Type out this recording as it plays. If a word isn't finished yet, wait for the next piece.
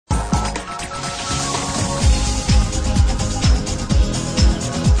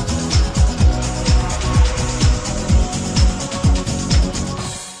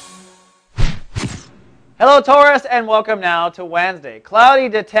Hello Taurus, and welcome now to Wednesday. Cloudy,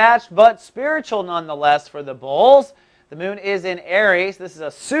 detached, but spiritual nonetheless for the bulls. The moon is in Aries. This is a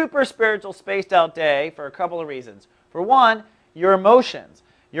super spiritual, spaced out day for a couple of reasons. For one, your emotions.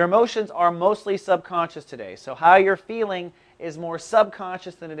 Your emotions are mostly subconscious today. So how you're feeling is more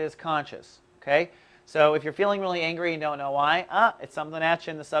subconscious than it is conscious. Okay? So if you're feeling really angry and don't know why, it's something at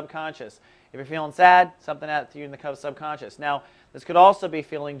you in the subconscious. If you're feeling sad, something at you in the subconscious. Now, this could also be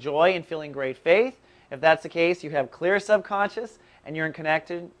feeling joy and feeling great faith. If that's the case, you have clear subconscious and you're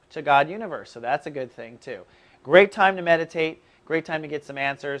connected to God universe. So that's a good thing too. Great time to meditate, great time to get some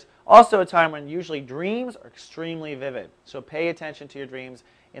answers. Also a time when usually dreams are extremely vivid. So pay attention to your dreams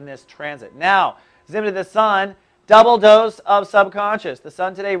in this transit. Now, zoom to the sun, double dose of subconscious. The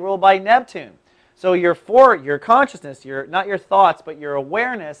sun today ruled by Neptune. So your consciousness, not your thoughts, but your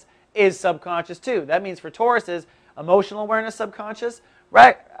awareness is subconscious too. That means for Tauruses, emotional awareness subconscious,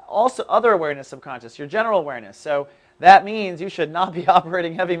 right? Also other awareness subconscious, your general awareness. So that means you should not be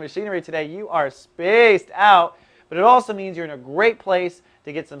operating heavy machinery today. You are spaced out, but it also means you're in a great place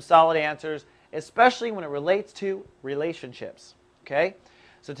to get some solid answers, especially when it relates to relationships. Okay?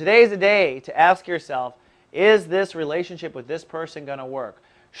 So today is a day to ask yourself, is this relationship with this person going to work?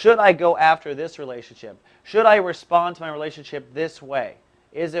 Should I go after this relationship? Should I respond to my relationship this way?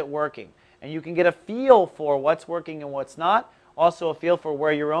 Is it working? And you can get a feel for what's working and what's not. Also a feel for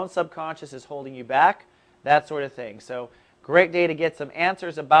where your own subconscious is holding you back, that sort of thing. So great day to get some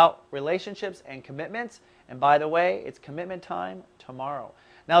answers about relationships and commitments. And by the way, it's commitment time tomorrow.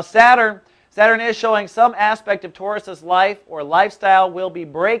 Now Saturn is showing some aspect of Taurus's life or lifestyle will be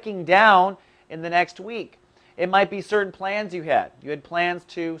breaking down in the next week. It might be certain plans you had. You had plans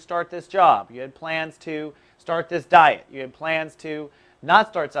to start this job. You had plans to start this diet. You had plans to not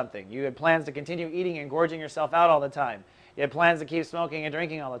start something. You had plans to continue eating and gorging yourself out all the time. You had plans to keep smoking and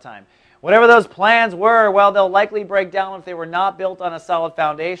drinking all the time. Whatever those plans were, well, they'll likely break down if they were not built on a solid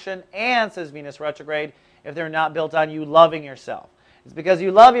foundation, and, says Venus retrograde, if they're not built on you loving yourself. It's because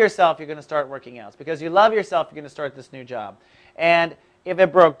you love yourself you're going to start working out. It's because you love yourself you're going to start this new job. And if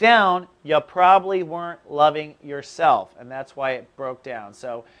it broke down, you probably weren't loving yourself, and that's why it broke down.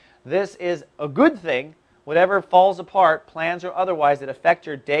 So this is a good thing. Whatever falls apart, plans or otherwise, that affect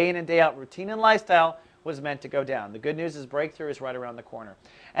your day in and day out routine and lifestyle was meant to go down. The good news is breakthrough is right around the corner.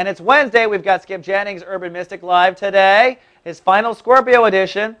 And it's Wednesday. We've got Skip Jennings, Urban Mystic, live today, his final Scorpio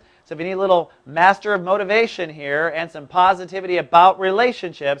edition. So if you need a little master of motivation here and some positivity about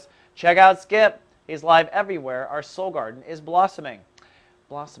relationships, check out Skip. He's live everywhere. Our soul garden is blossoming.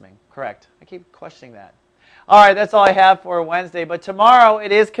 Blossoming, correct. I keep questioning that. All right, that's all I have for Wednesday. But tomorrow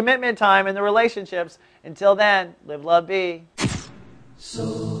it is commitment time in the relationships. Until then, live, love, be. So